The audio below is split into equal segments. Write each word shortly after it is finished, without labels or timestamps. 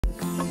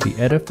the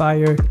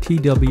Edifier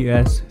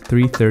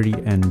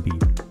TWS330 NB.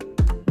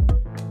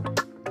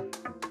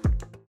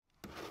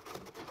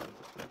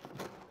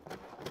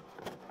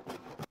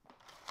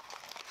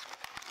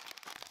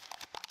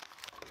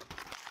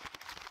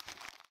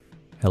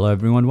 Hello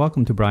everyone,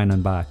 welcome to Brian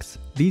Unboxed.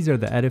 These are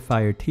the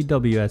Edifier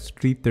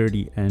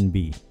TWS330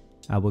 NB.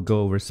 I will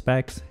go over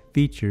specs,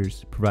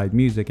 features, provide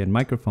music and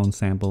microphone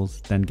samples,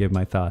 then give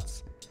my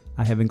thoughts.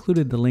 I have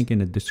included the link in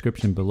the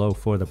description below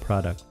for the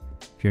product.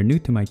 If you're new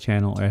to my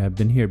channel or have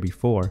been here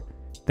before,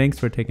 thanks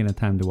for taking the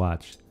time to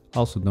watch.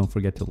 Also, don't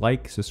forget to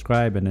like,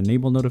 subscribe, and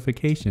enable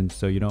notifications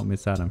so you don't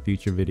miss out on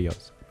future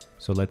videos.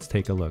 So let's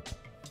take a look.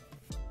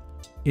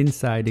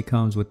 Inside it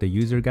comes with the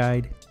user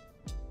guide,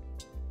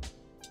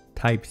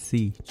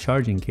 Type-C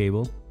charging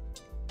cable,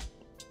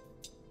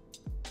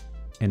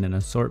 and an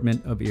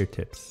assortment of ear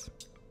tips.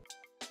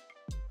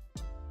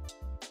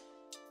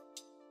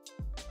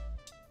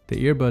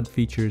 The earbud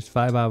features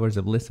 5 hours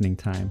of listening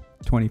time,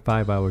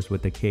 25 hours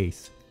with the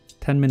case.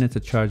 10 minutes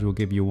of charge will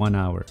give you 1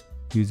 hour.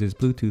 Uses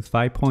Bluetooth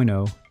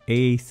 5.0,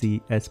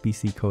 AAC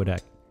SBC codec,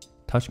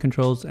 touch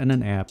controls and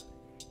an app,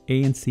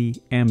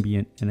 ANC,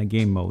 ambient, and a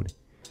game mode,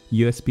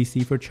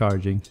 USB-C for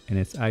charging, and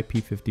it's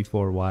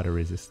IP54 water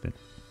resistant.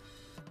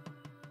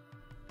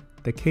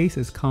 The case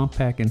is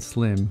compact and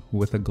slim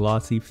with a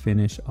glossy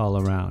finish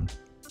all around.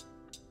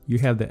 You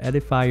have the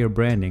Edifier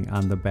branding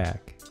on the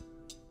back.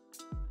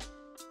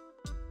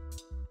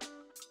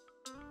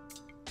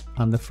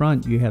 On the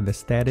front you have the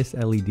status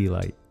LED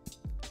light.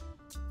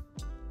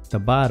 The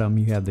bottom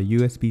you have the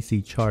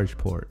USB-C charge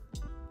port.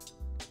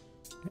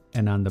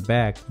 And on the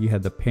back you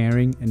have the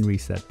pairing and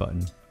reset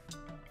button.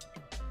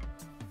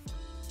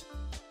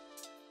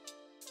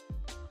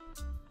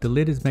 The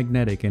lid is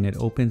magnetic and it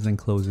opens and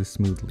closes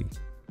smoothly.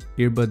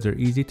 Earbuds are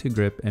easy to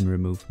grip and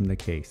remove from the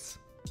case.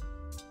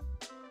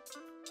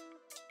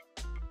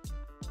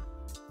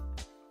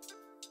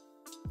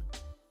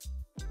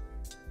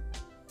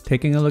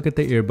 Taking a look at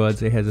the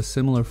earbuds, it has a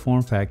similar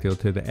form factor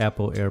to the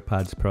Apple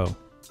AirPods Pro.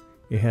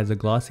 It has a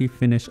glossy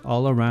finish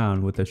all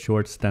around with a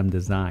short stem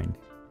design.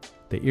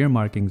 The ear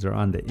markings are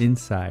on the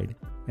inside,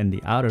 and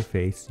the outer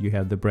face you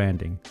have the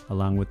branding,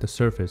 along with the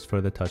surface for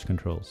the touch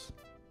controls.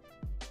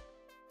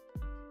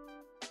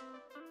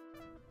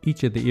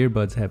 Each of the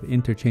earbuds have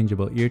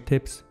interchangeable ear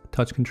tips,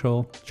 touch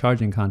control,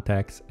 charging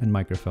contacts, and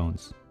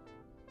microphones.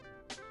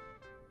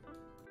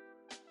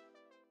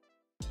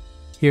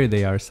 Here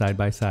they are side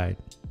by side.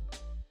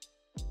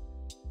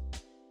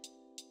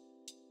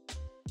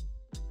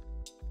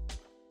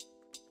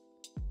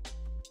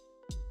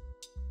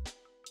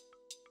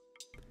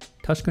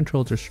 Touch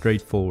controls are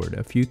straightforward,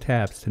 a few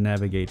taps to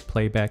navigate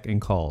playback and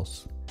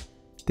calls.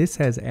 This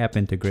has app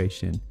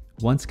integration.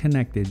 Once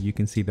connected, you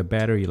can see the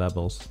battery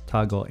levels,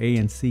 toggle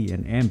ANC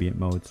and ambient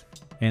modes,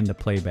 and the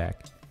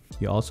playback.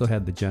 You also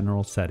have the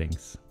general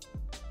settings.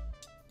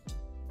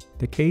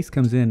 The case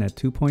comes in at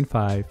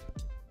 2.5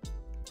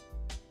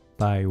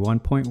 by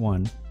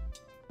 1.1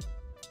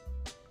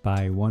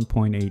 by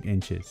 1.8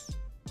 inches.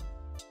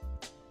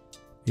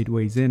 It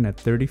weighs in at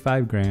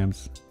 35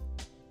 grams,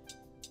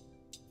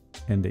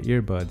 and the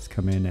earbuds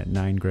come in at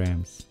 9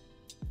 grams.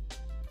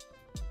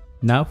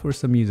 Now for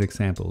some music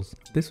samples.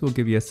 This will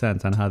give you a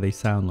sense on how they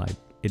sound like.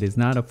 It is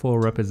not a full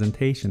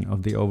representation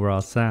of the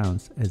overall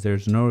sounds, as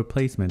there's no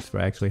replacements for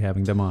actually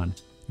having them on.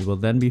 It will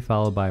then be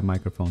followed by a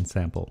microphone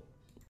sample.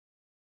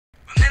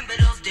 Remember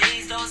those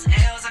days, those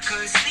L's, I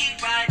couldn't sleep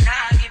right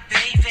now. I get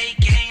paid, fake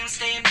game,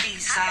 staying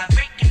B-side.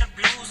 Breaking the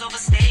blues over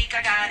steak,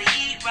 I gotta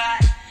eat right.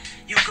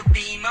 You could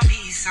be my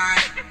peace sign.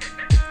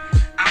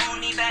 I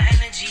don't need that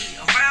energy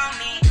around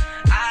me.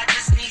 I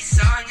just need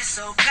sun, you're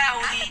so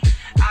cloudy.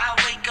 I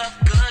wake up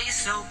good, you're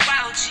so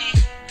grouchy.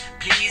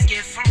 Please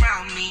get from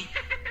around me.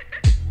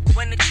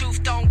 When the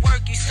truth don't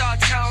work, you start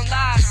telling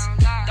lies.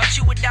 Thought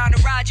you were down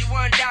to ride, you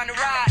weren't down to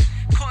ride.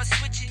 Caught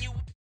switching you.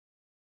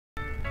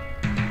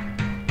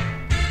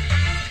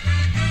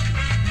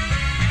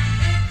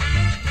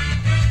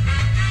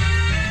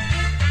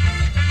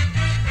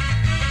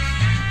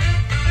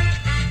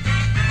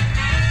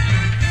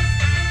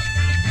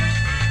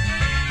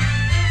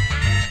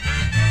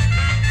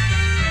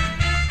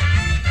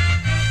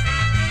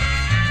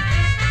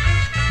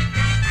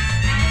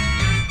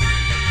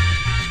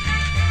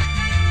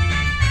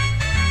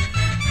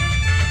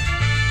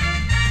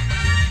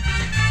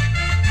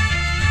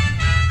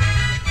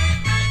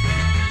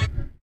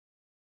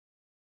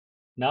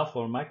 Now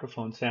for a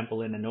microphone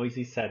sample in a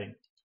noisy setting.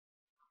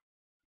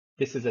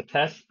 This is a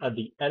test of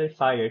the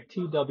Edifier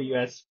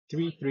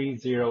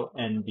TWS330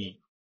 NB.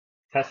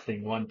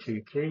 Testing 1,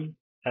 2, 3.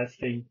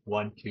 Testing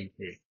 1, 2,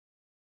 3.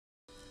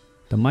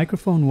 The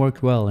microphone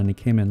worked well and it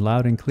came in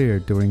loud and clear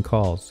during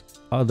calls.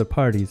 Other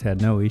parties had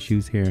no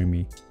issues hearing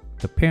me.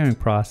 The pairing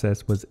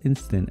process was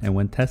instant, and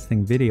when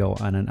testing video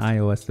on an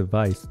iOS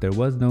device, there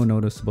was no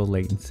noticeable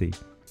latency.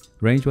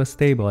 Range was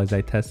stable as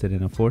I tested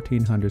in a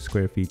 1400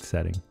 square feet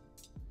setting.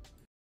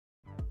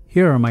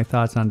 Here are my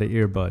thoughts on the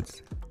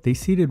earbuds. They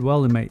seated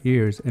well in my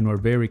ears and were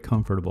very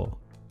comfortable.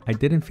 I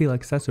didn't feel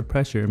excessive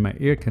pressure in my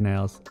ear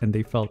canals and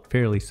they felt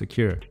fairly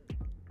secure.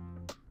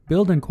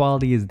 Build and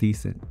quality is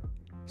decent,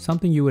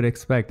 something you would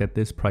expect at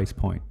this price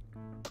point.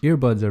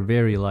 Earbuds are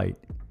very light.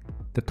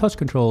 The touch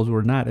controls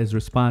were not as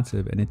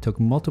responsive and it took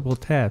multiple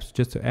taps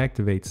just to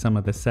activate some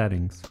of the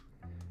settings.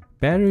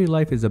 Battery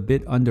life is a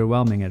bit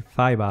underwhelming at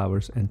 5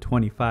 hours and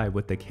 25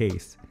 with the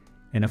case,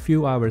 and a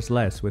few hours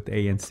less with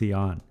ANC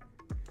on.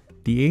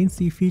 The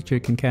ANC feature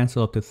can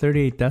cancel up to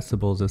 38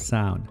 decibels of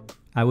sound.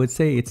 I would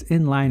say it's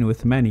in line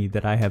with many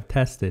that I have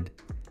tested.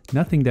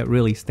 Nothing that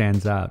really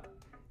stands out.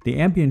 The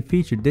ambient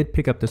feature did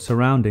pick up the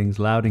surroundings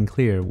loud and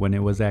clear when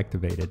it was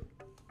activated.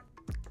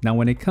 Now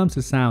when it comes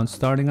to sound,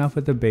 starting off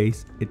with the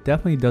bass, it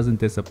definitely doesn't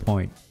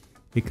disappoint.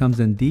 It comes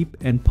in deep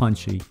and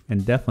punchy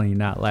and definitely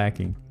not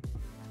lacking.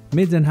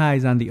 Mids and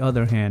highs on the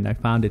other hand, I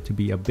found it to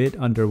be a bit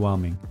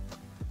underwhelming.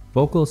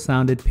 Vocals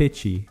sounded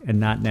pitchy and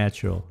not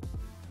natural.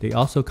 They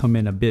also come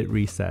in a bit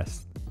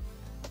recessed.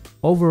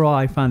 Overall,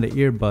 I found the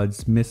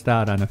earbuds missed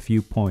out on a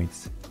few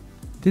points.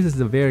 This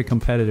is a very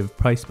competitive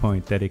price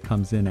point that it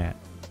comes in at,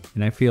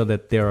 and I feel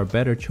that there are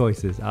better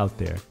choices out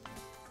there.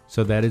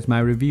 So that is my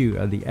review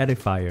of the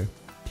Edifier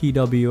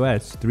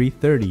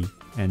TWS330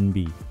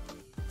 NB.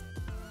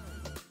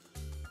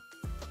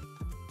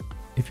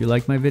 If you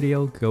like my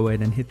video, go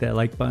ahead and hit that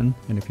like button,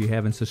 and if you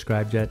haven't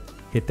subscribed yet,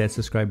 hit that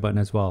subscribe button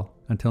as well.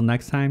 Until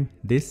next time,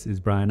 this is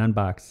Brian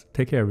Unboxed.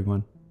 Take care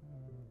everyone.